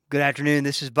Good afternoon.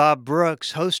 This is Bob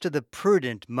Brooks, host of the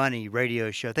Prudent Money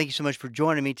Radio Show. Thank you so much for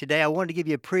joining me today. I wanted to give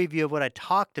you a preview of what I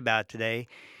talked about today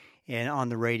and on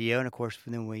the radio, and of course,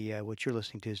 then what you're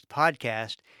listening to is the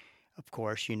podcast. Of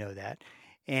course, you know that.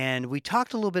 And we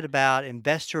talked a little bit about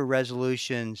investor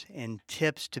resolutions and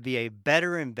tips to be a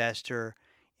better investor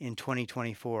in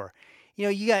 2024.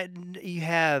 You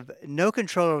have no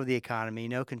control over the economy,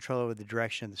 no control over the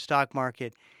direction of the stock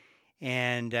market,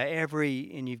 and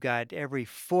you've got every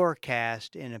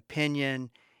forecast and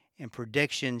opinion and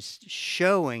predictions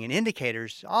showing and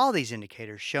indicators, all these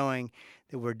indicators showing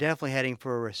that we're definitely heading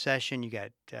for a recession. You got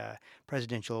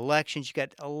presidential elections. You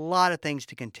got a lot of things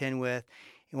to contend with,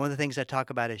 and one of the things I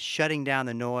talk about is shutting down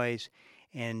the noise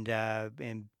and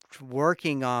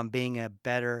working on being a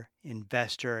better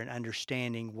investor and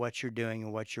understanding what you're doing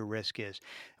and what your risk is.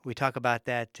 We talk about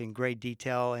that in great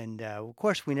detail, and of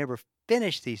course, we never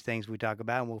finish these things we talk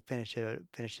about, and we'll finish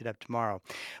it up tomorrow.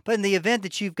 But in the event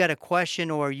that you've got a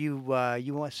question or you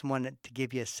want someone to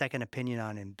give you a second opinion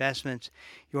on investments,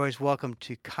 you're always welcome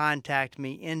to contact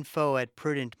me,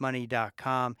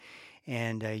 info@prudentmoney.com,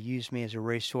 and use me as a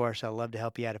resource. I'd love to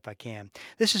help you out if I can.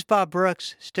 This is Bob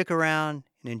Brooks. Stick around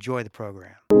and enjoy the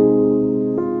program.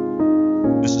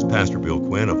 This is Pastor Bill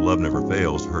Quinn of Love Never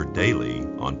Fails, heard daily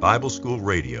on Bible School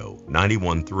Radio,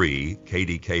 91.3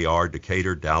 KDKR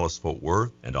Decatur, Dallas, Fort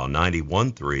Worth, and on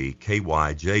 91.3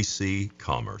 KYJC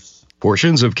Commerce.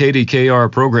 Portions of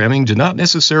KDKR programming do not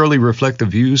necessarily reflect the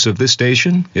views of this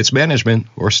station, its management,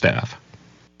 or staff.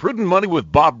 Prudent Money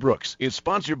with Bob Brooks is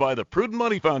sponsored by the Prudent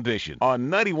Money Foundation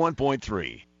on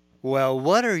 91.3. Well,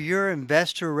 what are your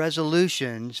investor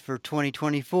resolutions for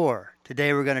 2024?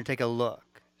 Today we're going to take a look.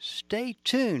 Stay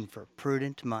tuned for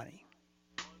Prudent Money.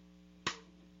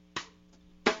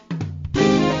 Good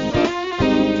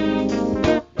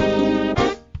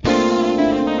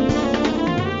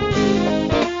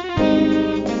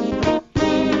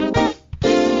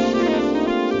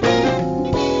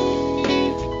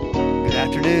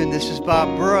afternoon. This is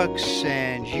Bob Brooks,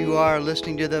 and you are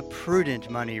listening to the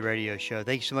Prudent Money Radio Show.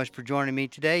 Thank you so much for joining me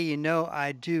today. You know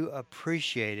I do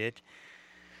appreciate it.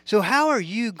 So how are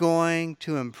you going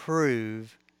to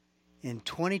improve in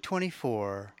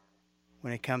 2024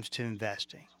 when it comes to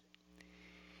investing?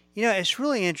 You know, it's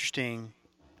really interesting.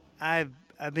 I've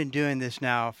been doing this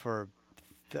now for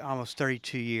almost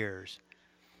 32 years.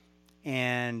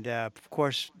 And, of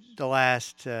course, the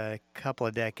last couple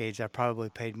of decades, I probably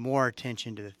paid more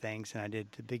attention to the things than I did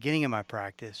at the beginning of my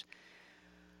practice.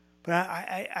 But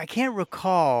I can't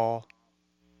recall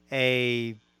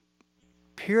a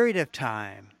period of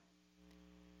time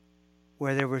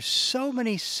where there were so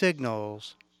many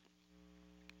signals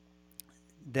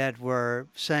that were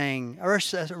saying a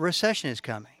recession is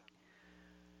coming.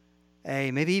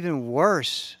 Maybe even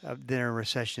worse than a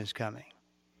recession is coming.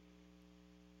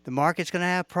 The market's going to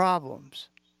have problems.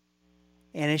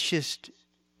 And it's just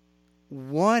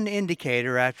one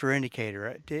indicator after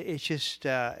indicator. It's just,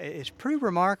 it's pretty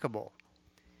remarkable.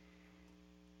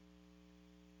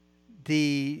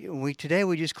 Today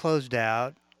we just closed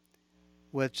out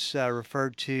what's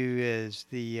referred to as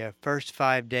the first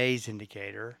 5 days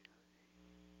indicator.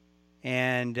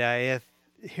 And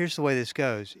here's the way this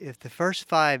goes. If the first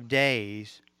 5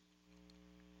 days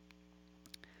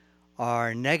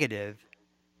are negative,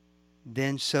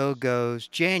 then so goes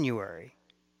January.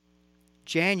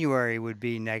 January would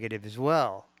be negative as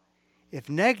well. If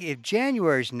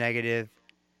January is negative,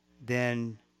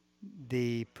 then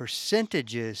the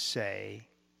percentages say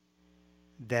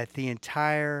that the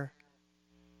entire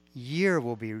year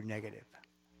will be negative.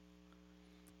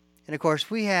 And of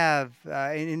course, we have,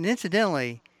 and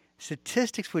incidentally,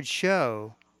 statistics would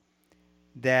show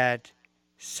that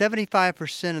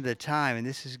 75% of the time, and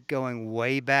this is going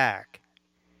way back,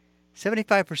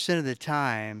 75% of the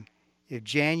time, if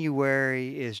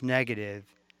January is negative,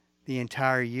 the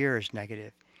entire year is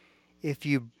negative. If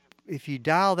you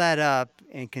dial that up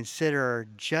and consider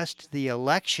just the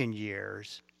election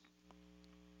years,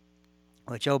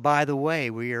 which, oh, by the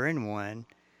way, we are in one,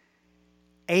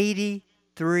 83%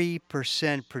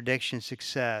 prediction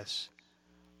success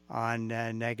on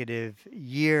a negative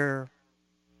year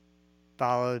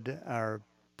followed or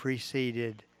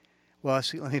preceded, well,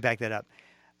 let me back that up.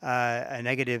 A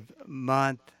negative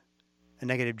month, a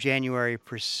negative January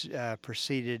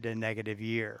preceded a negative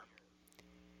year.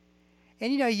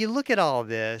 And, you know, you look at all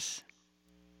this.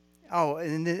 Oh,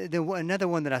 and another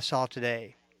one that I saw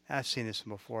today. I've seen this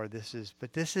one before. I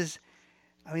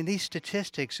mean, these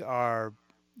statistics are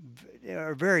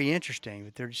very interesting,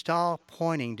 but they're just all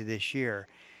pointing to this year.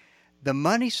 The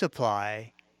money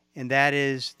supply, and that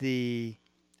is the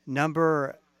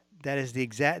number that is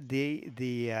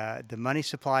the money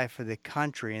supply for the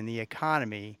country and the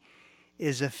economy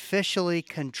is officially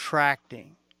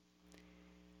contracting.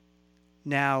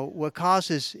 Now, what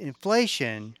causes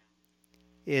inflation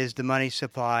is the money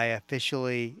supply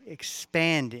officially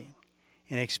expanding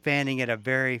and expanding at a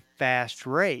very fast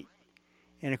rate.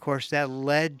 And of course, that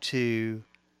led to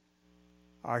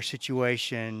our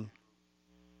situation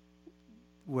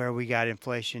where we got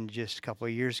inflation just a couple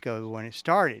of years ago when it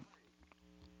started.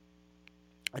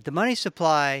 But the money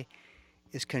supply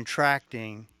is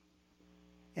contracting,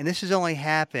 and this has only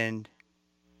happened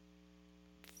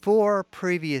 4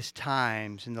 previous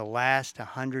times in the last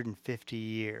 150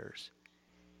 years.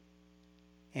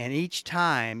 And each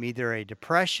time, either a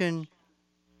depression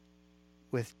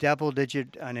with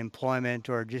double-digit unemployment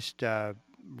or just a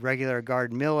regular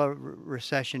Garden Miller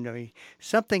recession, I mean,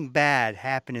 something bad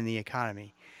happened in the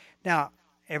economy. Now,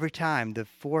 every time, the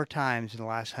 4 times in the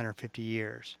last 150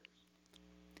 years.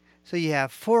 So you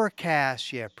have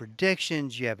forecasts, you have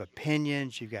predictions, you have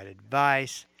opinions, you've got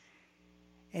advice,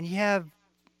 and you have,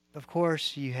 of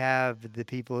course, you have the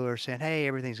people who are saying, hey,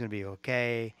 everything's going to be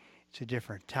okay. It's a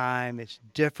different time. It's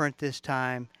different this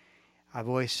time. I've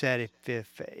always said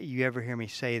if you ever hear me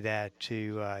say that,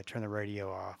 to turn the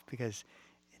radio off, because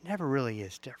it never really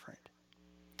is different.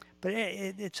 But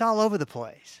it's all over the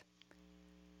place.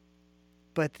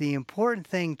 But the important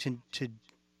thing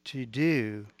to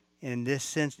do in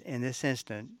this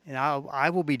instant, and I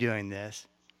will be doing this,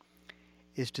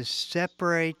 is to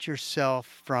separate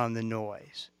yourself from the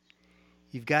noise.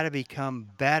 You've got to become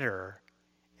better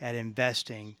at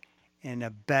investing and a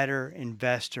better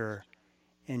investor,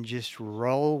 and just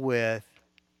roll with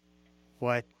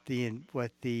what the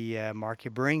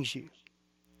market brings you.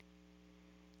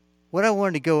 What I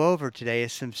wanted to go over today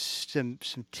is some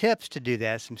tips to do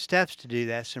that, some steps to do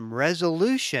that, some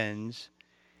resolutions.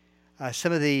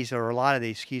 Some of these, or a lot of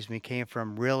these, came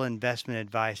from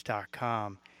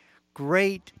realinvestmentadvice.com.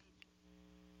 Great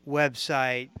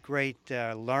website, great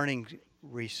learning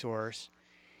resource.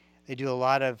 They do a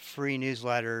lot of free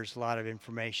newsletters, a lot of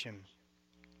information.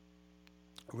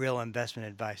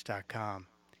 realinvestmentadvice.com.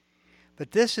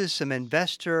 But this is some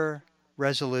investor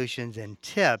resolutions and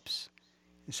tips,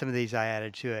 and some of these I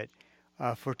added to it,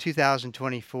 for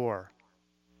 2024.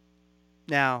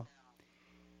 Now,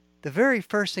 the very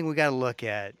first thing we got to look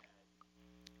at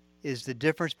is the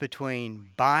difference between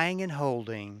buying and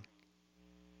holding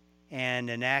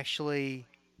and an actually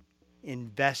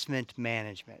investment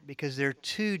management, because they're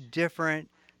two different,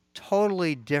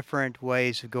 totally different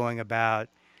ways of going about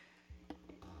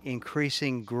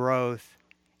increasing growth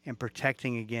and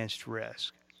protecting against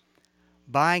risk.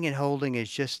 Buying and holding is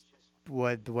just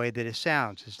the way that it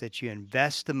sounds, is that you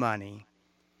invest the money,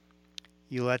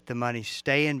 you let the money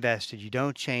stay invested, you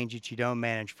don't change it, you don't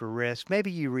manage for risk.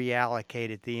 Maybe you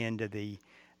reallocate at the end of the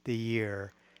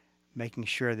year, making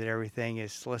sure that everything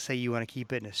is, let's say you want to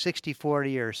keep it in a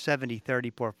 60-40 or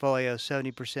 70-30 portfolio,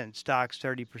 70% in stocks,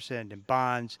 30% in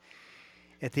bonds.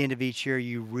 At the end of each year,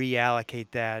 you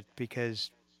reallocate that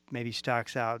because maybe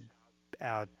stocks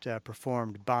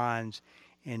outperformed bonds,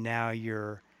 and now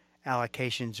your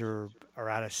allocations are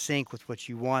out of sync with what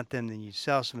you want them. Then you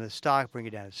sell some of the stock, bring it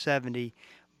down to 70,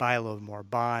 buy a little more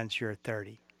bonds, you're at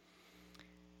 30.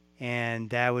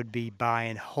 And that would be buy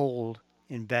and hold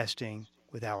investing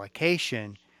with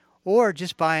allocation, or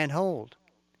just buy and hold.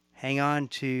 Hang on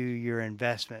to your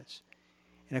investments.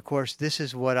 And of course, this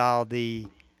is what all the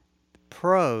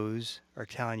pros are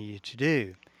telling you to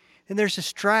do. Then there's a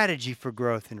strategy for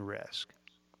growth and risk.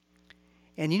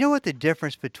 And you know what the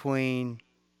difference between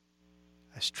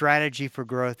a strategy for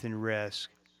growth and risk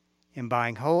and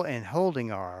buying and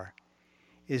holding are,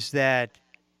 is that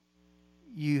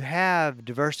you have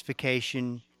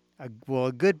diversification, a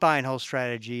good buy and hold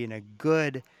strategy and a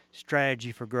good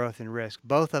strategy for growth and risk.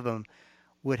 Both of them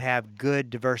would have good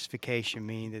diversification,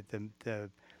 meaning that the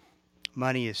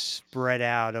money is spread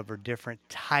out over different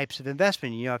types of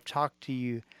investment. You know, I've talked to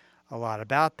you a lot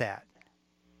about that.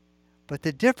 But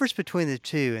the difference between the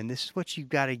two, and this is what you've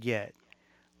got to get,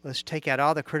 let's take out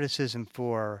all the criticism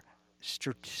for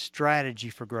strategy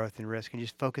for growth and risk and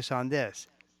just focus on this.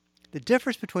 The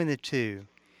difference between the two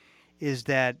is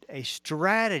that a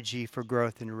strategy for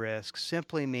growth and risk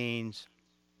simply means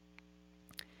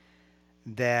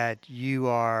that you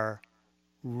are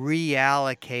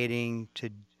reallocating to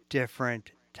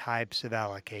different types of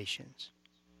allocations.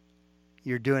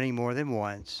 You're doing it more than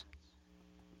once,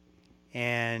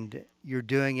 and you're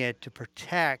doing it to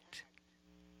protect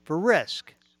for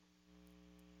risk.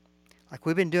 Like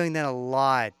we've been doing that a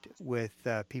lot with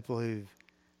people who've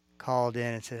called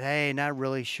in and said, hey, not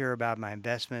really sure about my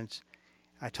investments.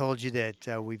 I told you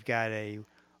that we've got a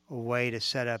way to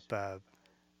set up a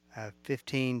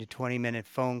 15 to 20 minute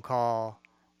phone call,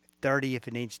 30 if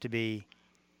it needs to be,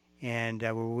 and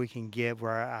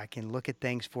where I can look at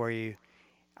things for you.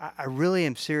 I really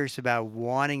am serious about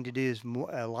wanting to do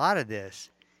a lot of this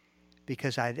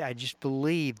because I just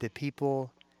believe that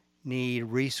people need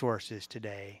resources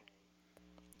today.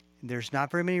 There's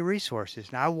not very many resources,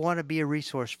 and I want to be a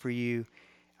resource for you.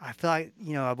 I feel like,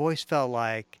 I've always felt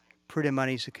like Prudent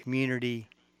Money's a community,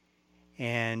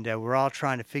 and we're all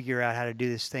trying to figure out how to do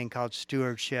this thing called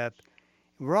stewardship.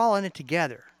 We're all in it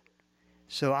together.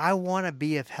 So I want to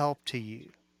be of help to you,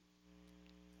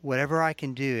 whatever I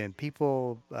can do. And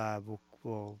people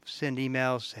will send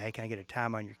emails, say, hey, can I get a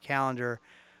time on your calendar?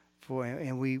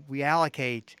 And we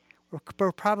allocate.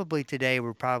 We're probably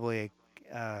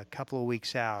a couple of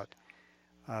weeks out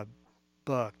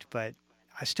booked, but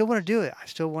I still want to do it. I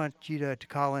still want you to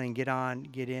call in and get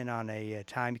in on a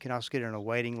time. You can also get on a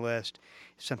waiting list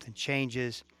if something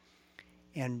changes,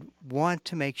 and want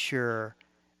to make sure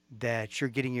that you're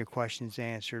getting your questions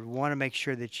answered. Want to make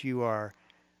sure that you are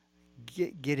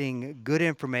getting good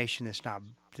information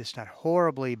that's not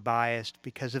horribly biased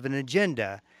because of an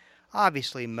agenda.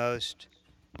 Obviously, most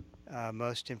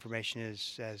information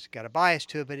has got a bias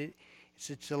to it, but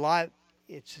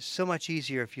it's so much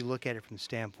easier if you look at it from the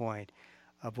standpoint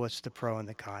of what's the pro and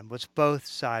the con, what's both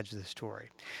sides of the story.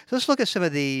 So let's look at some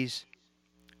of these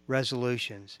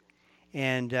resolutions.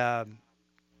 And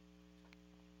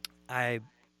I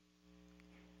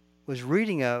was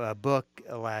reading a book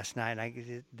last night,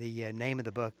 and the name of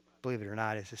the book, believe it or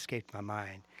not, has escaped my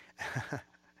mind.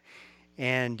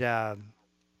 And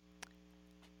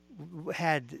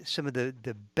had some of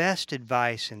the best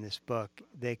advice in this book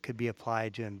that could be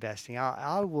applied to investing.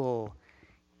 I will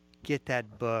get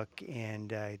that book and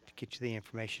get you the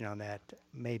information on that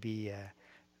maybe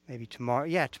tomorrow.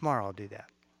 Yeah, tomorrow I'll do that.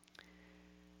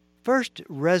 First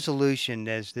resolution,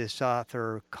 as this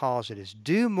author calls it, is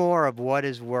do more of what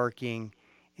is working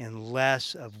and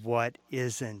less of what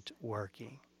isn't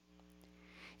working.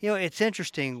 It's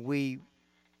interesting. We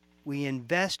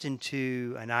invest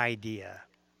into an idea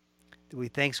that we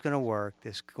think is going to work,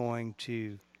 that's going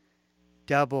to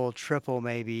double, triple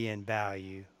maybe in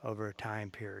value over a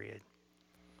time period.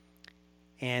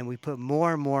 And we put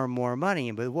more and more and more money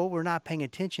in, but what we're not paying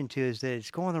attention to is that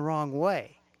it's going the wrong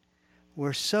way.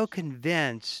 We're so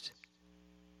convinced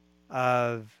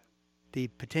of the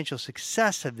potential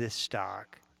success of this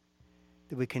stock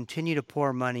that we continue to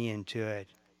pour money into it,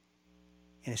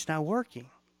 and it's not working.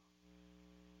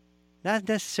 Not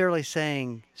necessarily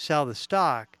saying sell the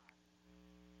stock,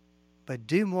 but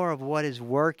do more of what is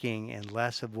working and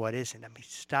less of what isn't.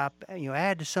 Stop,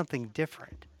 add to something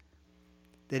different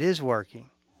that is working.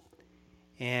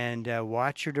 And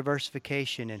watch your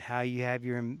diversification and how you have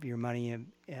your money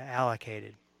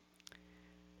allocated.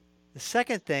 The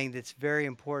second thing that's very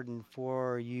important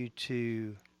for you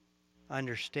to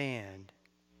understand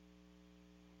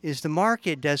is the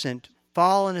market doesn't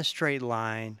fall in a straight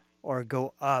line or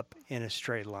go up in a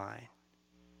straight line.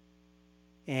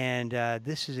 And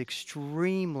this is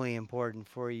extremely important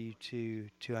for you to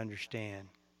understand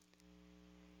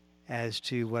as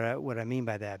to what I mean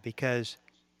by that, because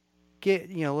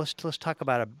let's talk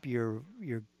about your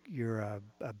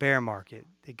bear market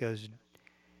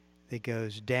that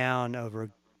goes down over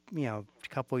a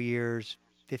couple years,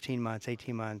 15 months,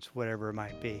 18 months, whatever it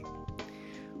might be.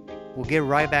 We'll get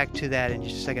right back to that in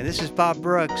just a second. This is Bob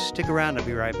Brooks. Stick around. I'll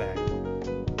be right back.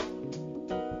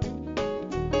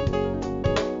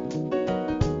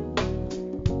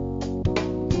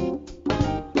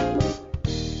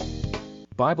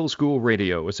 Bible School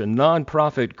Radio is a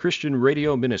non-profit Christian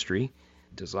radio ministry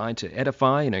designed to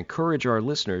edify and encourage our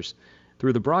listeners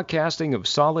through the broadcasting of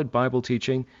solid Bible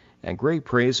teaching and great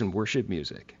praise and worship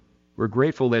music. We're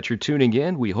grateful that you're tuning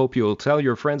in. We hope you'll tell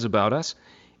your friends about us,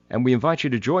 and we invite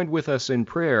you to join with us in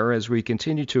prayer as we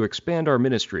continue to expand our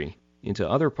ministry into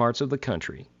other parts of the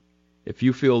country. If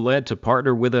you feel led to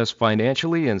partner with us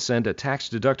financially and send a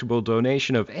tax-deductible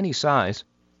donation of any size,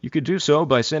 you could do so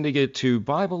by sending it to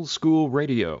Bible School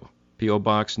Radio, P.O.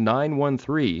 Box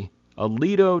 913,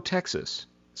 Aledo, Texas,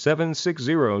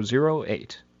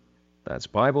 76008. That's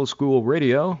Bible School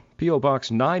Radio, P.O. Box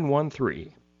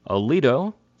 913,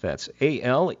 Aledo, that's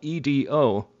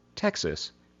Aledo,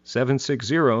 Texas,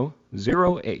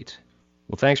 76008.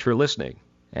 Well, thanks for listening,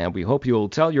 and we hope you'll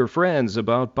tell your friends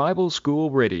about Bible School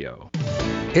Radio.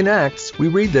 In Acts, we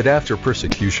read that after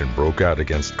persecution broke out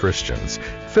against Christians,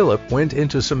 Philip went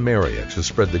into Samaria to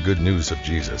spread the good news of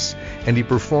Jesus, and he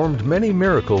performed many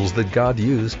miracles that God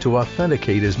used to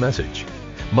authenticate his message.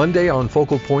 Monday on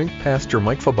Focal Point, Pastor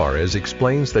Mike Fabarez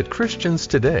explains that Christians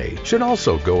today should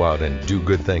also go out and do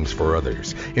good things for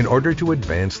others in order to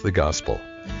advance the gospel.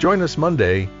 Join us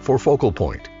Monday for Focal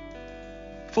Point.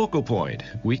 Focal Point,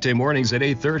 weekday mornings at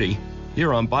 8:30,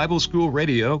 here on Bible School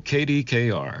Radio,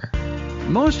 KDKR.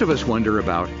 Most of us wonder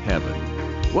about heaven.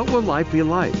 What will life be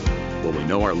like? Will we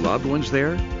know our loved ones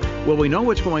there? Will we know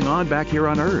what's going on back here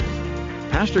on earth?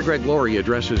 Pastor Greg Laurie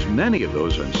addresses many of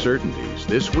those uncertainties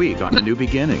this week on A New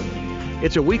Beginning.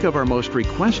 It's a week of our most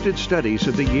requested studies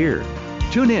of the year.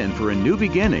 Tune in for A New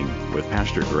Beginning with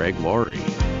Pastor Greg Laurie.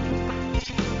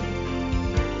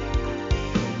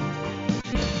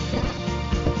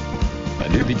 A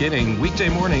New Beginning, weekday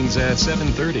mornings at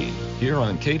 7:30, here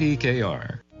on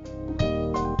KDKR.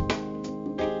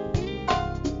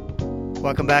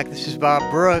 Welcome back. This is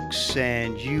Bob Brooks,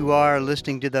 and you are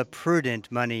listening to the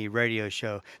Prudent Money Radio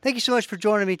Show. Thank you so much for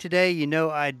joining me today. You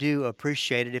know I do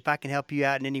appreciate it. If I can help you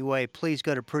out in any way, please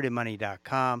go to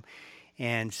prudentmoney.com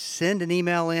and send an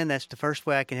email in. That's the first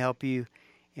way I can help you,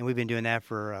 and we've been doing that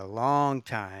for a long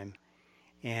time.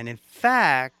 And in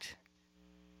fact,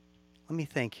 let me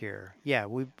think here. Yeah,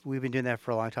 we've been doing that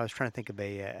for a long time. I was trying to think of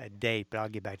a date, but I'll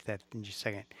get back to that in just a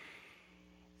second.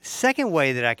 Second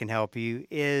way that I can help you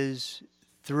is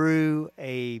through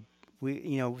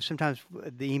sometimes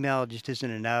the email just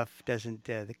isn't enough.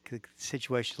 The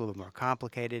situation's a little bit more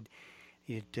complicated.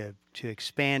 You need to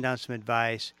expand on some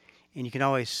advice, and you can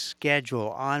always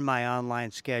schedule on my online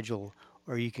schedule,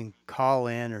 or you can call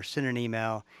in or send an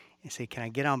email and say, can I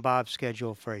get on Bob's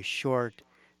schedule for a short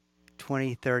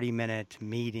 20, 30-minute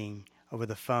meeting over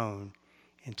the phone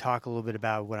and talk a little bit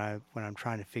about what I'm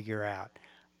trying to figure out.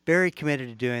 Very committed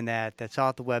to doing that. That's all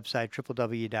at the website,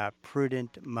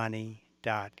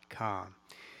 www.prudentmoney.com.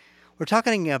 We're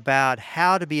talking about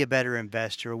how to be a better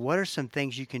investor. What are some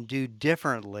things you can do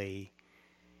differently?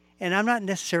 And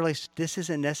this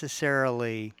isn't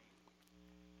necessarily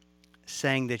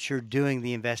saying that you're doing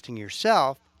the investing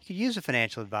yourself. You could use a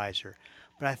financial advisor.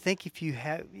 But I think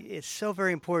it's so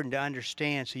very important to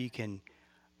understand so you can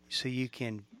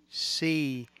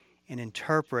see and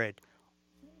interpret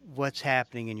what's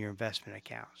happening in your investment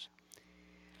accounts.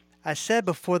 I said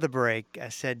before the break,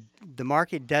 the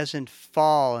market doesn't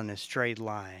fall in a straight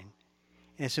line.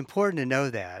 And it's important to know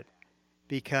that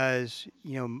because,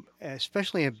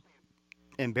 especially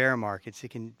in bear markets,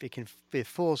 it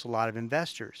fools a lot of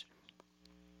investors.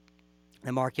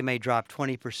 The market may drop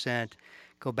 20%,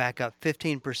 go back up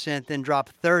 15%, then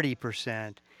drop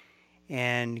 30%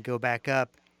 and go back up.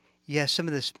 You have some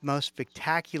of the most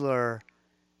spectacular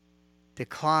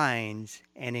declines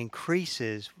and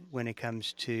increases when it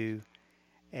comes to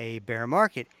a bear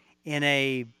market. In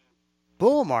a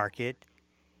bull market,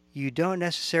 you don't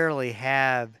necessarily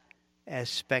have as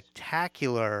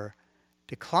spectacular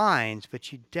declines,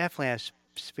 but you definitely have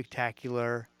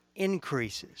spectacular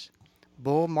increases.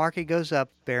 Bull market goes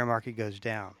up, bear market goes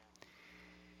down.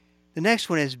 The next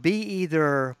one is be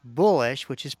either bullish,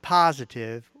 which is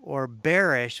positive, or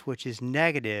bearish, which is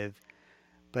negative,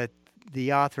 but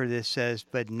the author of this says,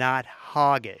 but not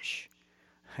hoggish.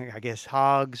 I guess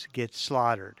hogs get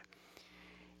slaughtered.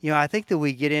 I think that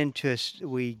we get into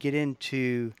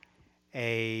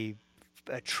a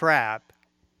trap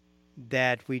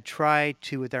that we try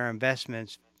to, with our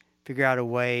investments, figure out a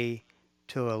way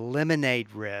to eliminate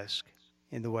risk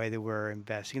in the way that we're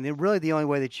investing. And then really the only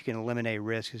way that you can eliminate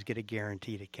risk is get a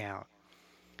guaranteed account.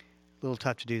 A little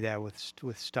tough to do that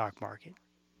with stock market.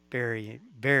 Very,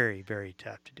 very, very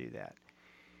tough to do that.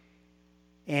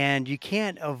 And you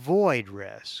can't avoid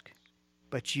risk,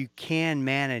 but you can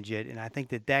manage it. And I think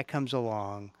that comes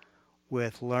along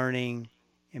with learning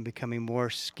and becoming more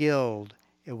skilled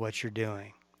at what you're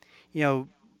doing.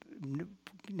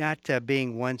 Not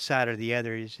being one side or the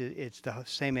other. It's the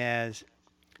same as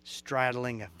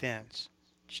straddling a fence.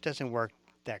 It just doesn't work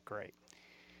that great.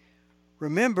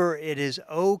 Remember, it is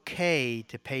okay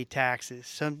to pay taxes.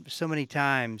 So many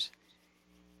times,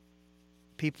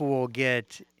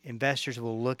 investors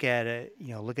will look at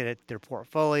their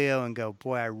portfolio and go,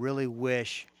 boy, I really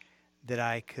wish that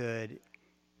I could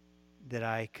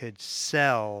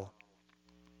sell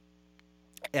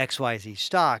XYZ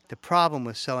stock. The problem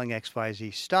with selling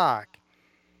XYZ stock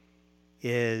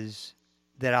is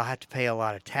that I'll have to pay a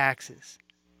lot of taxes.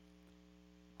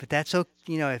 But that's okay,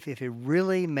 if it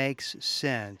really makes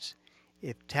sense,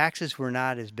 if taxes were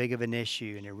not as big of an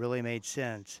issue and it really made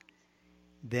sense,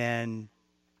 then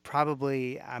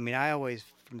probably, I always,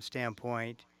 from the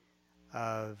standpoint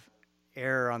of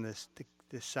error on this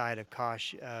side of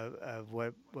caution of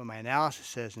what my analysis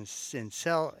says, and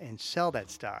sell that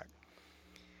stock.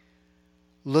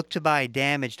 Look to buy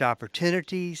damaged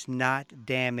opportunities, not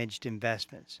damaged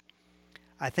investments.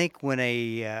 I think when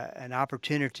an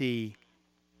opportunity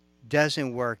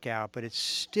doesn't work out, but it's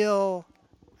still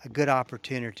a good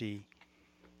opportunity,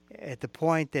 at the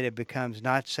point that it becomes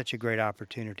not such a great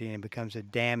opportunity and it becomes a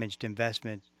damaged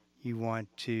investment, you want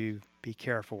to be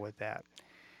careful with that.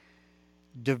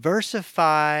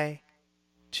 Diversify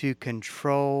to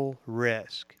control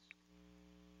risk.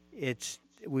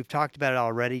 We've talked about it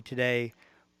already today,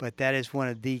 but that is one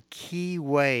of the key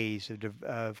ways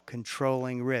of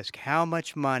controlling risk. How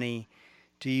much money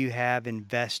do you have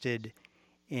invested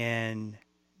in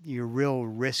your real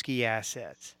risky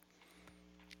assets?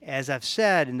 As I've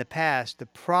said in the past, the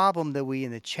problem that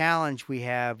and the challenge we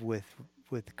have with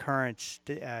the current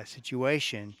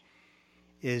situation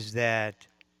is that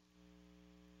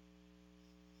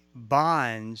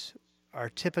bonds are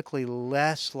typically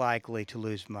less likely to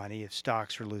lose money if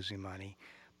stocks are losing money.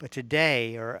 But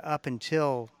today, or up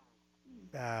until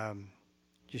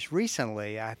just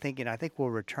recently, I think we'll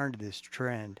return to this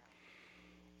trend,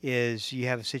 is you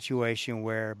have a situation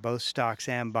where both stocks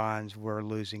and bonds were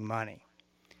losing money.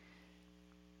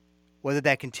 Whether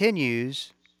that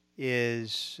continues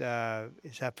is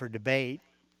up for debate,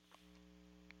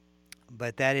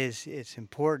 but it's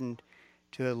important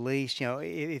to at least,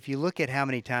 if you look at how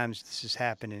many times this has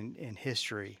happened in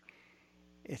history,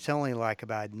 it's only like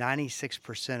about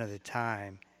 96% of the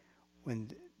time when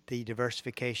the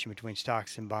diversification between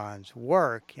stocks and bonds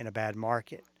work in a bad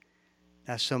market.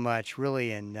 Not so much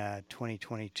really in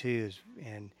 2022,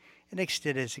 and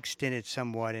it's extended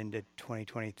somewhat into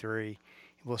 2023.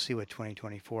 We'll see what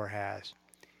 2024 has.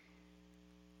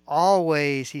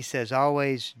 Always, he says,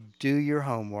 always do your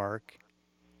homework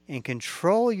and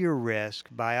control your risk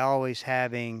by always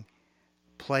having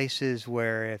places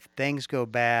where if things go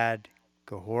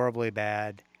horribly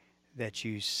bad, that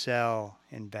you sell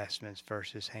investments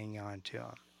versus hanging on to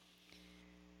them.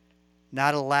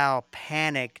 Not allow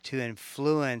panic to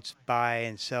influence buy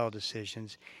and sell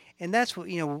decisions. And that's what,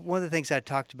 one of the things I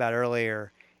talked about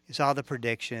earlier is all the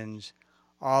predictions,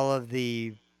 all of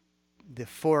the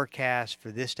forecasts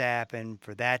for this to happen,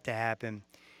 for that to happen.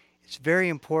 It's very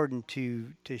important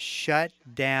to shut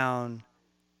down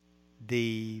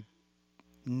the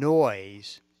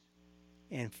noise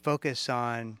and focus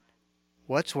on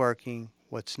what's working,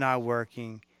 what's not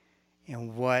working,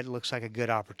 and what looks like a good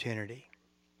opportunity.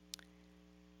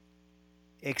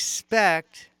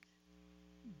 Expect,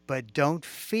 but don't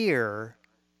fear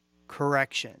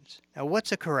corrections. Now,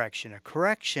 what's a correction? A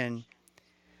correction,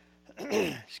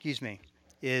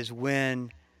 is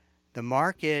when the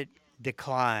market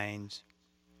declines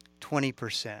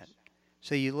 20%.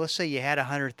 So let's say you had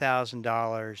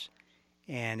 $100,000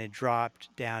 and it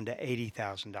dropped down to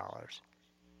 $80,000.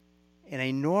 In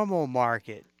a normal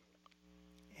market,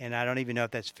 and I don't even know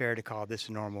if that's fair to call this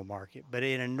a normal market, but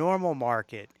in a normal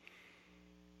market,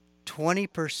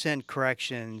 20%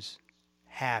 corrections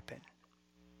happen.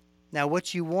 Now,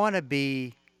 what you want to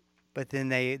be, but then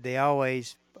they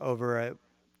always,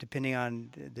 depending on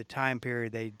the time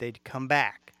period, they'd come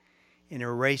back and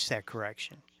erase that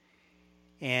correction.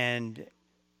 And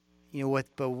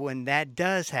but when that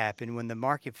does happen, when the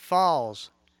market falls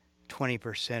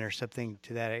 20% or something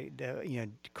to that,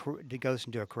 it goes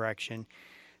into a correction,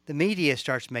 the media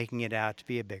starts making it out to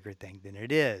be a bigger thing than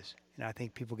it is. And I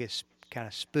think people get kind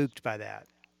of spooked by that.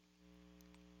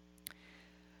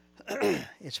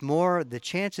 It's more, the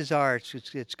chances are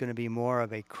it's going to be more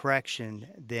of a correction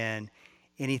than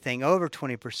anything over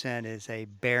 20% is a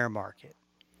bear market.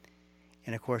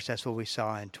 And of course, that's what we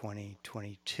saw in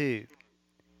 2022.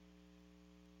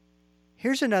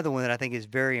 Here's another one that I think is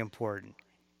very important.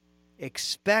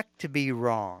 Expect to be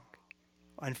wrong.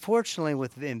 Unfortunately,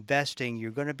 with investing,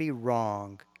 you're going to be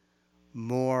wrong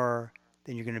more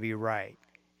than you're going to be right.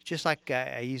 It's just like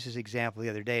I used this example the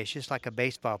other day. It's just like a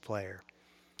baseball player.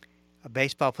 A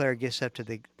baseball player gets up to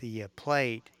the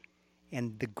plate,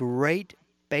 and the great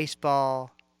baseball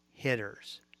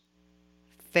hitters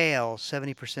fail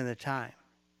 70% of the time,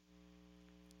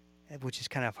 which is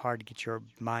kind of hard to get your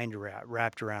mind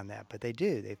wrapped around that, but they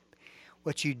do.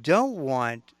 What you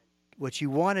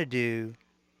want to do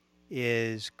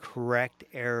is correct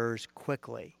errors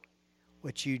quickly.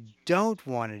 What you don't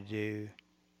want to do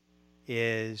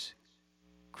is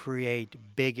create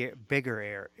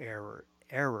bigger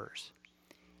errors.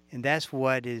 And that's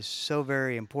what is so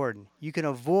very important. You can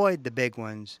avoid the big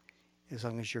ones as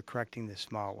long as you're correcting the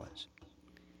small ones.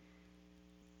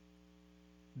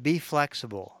 Be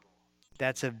flexible.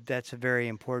 That's a very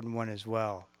important one as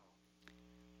well.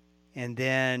 And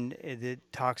then it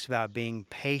talks about being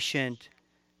patient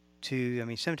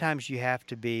sometimes you have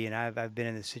to be, and I've been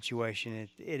in this situation,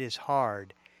 it is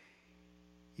hard.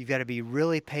 You've got to be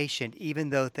really patient even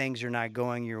though things are not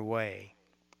going your way,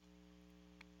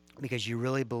 because you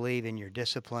really believe in your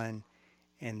discipline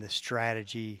and the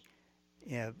strategy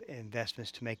of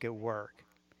investments to make it work.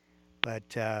 But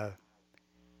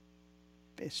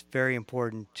it's very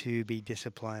important to be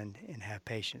disciplined and have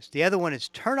patience. The other one is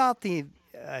turn off the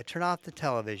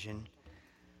television,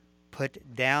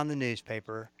 put down the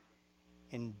newspaper,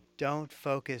 and don't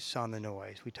focus on the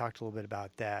noise. We talked a little bit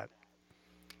about that.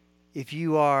 If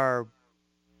you are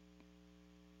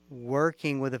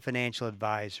working with a financial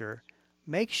advisor,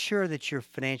 make sure that your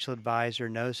financial advisor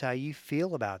knows how you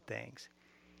feel about things.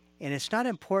 And it's not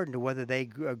important to whether they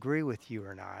agree with you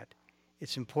or not.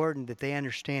 It's important that they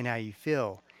understand how you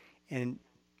feel and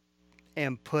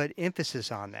put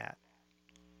emphasis on that.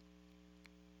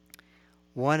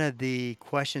 One of the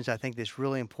questions I think that's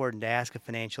really important to ask a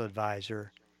financial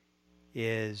advisor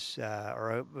is, a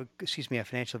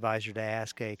financial advisor to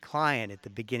ask a client at the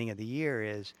beginning of the year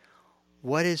is,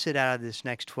 what is it out of this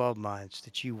next 12 months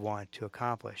that you want to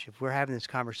accomplish? If we're having this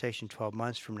conversation 12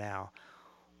 months from now,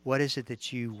 what is it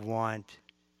that you want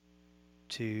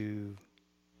to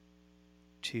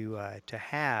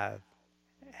have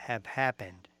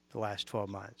happened the last 12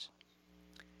 months?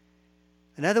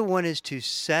 Another one is to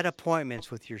set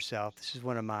appointments with yourself. This is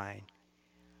one of mine.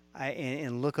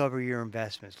 And look over your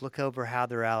investments. Look over how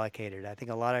they're allocated. I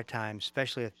think a lot of times,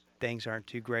 especially if things aren't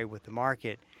too great with the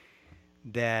market,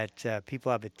 that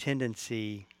people have a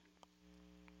tendency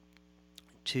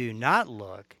to not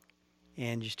look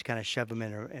and just to kind of shove them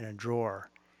in a drawer.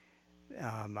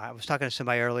 I was talking to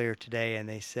somebody earlier today, and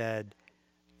they said,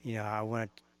 I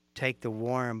want to take the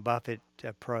Warren Buffett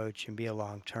approach and be a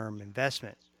long-term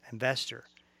investor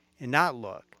and not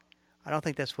look. I don't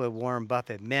think that's what Warren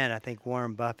Buffett meant. I think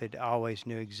Warren Buffett always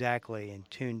knew exactly and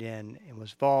tuned in and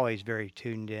was always very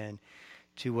tuned in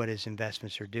to what his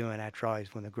investments are doing. After all,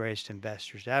 he's one of the greatest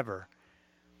investors ever.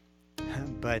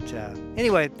 But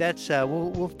anyway, that's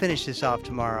we'll finish this off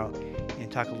tomorrow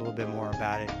and talk a little bit more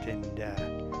about it. And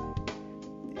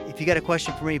if you got a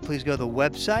question for me, please go to the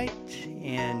website,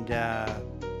 and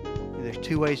there's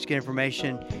two ways to get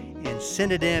information, and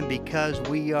send it in, because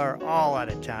we are all out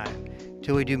of time.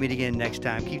 Till we do meet again next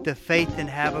time, keep the faith and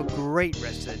have a great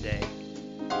rest of the day.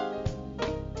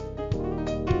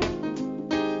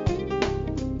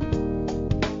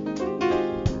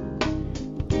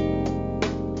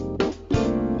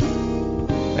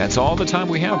 That's all the time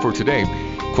we have for today.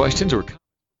 Questions or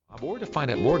to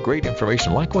find out more great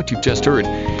information like what you've just heard,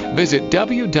 visit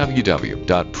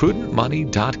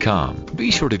www.prudentmoney.com.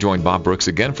 Be sure to join Bob Brooks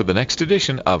again for the next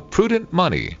edition of Prudent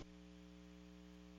Money.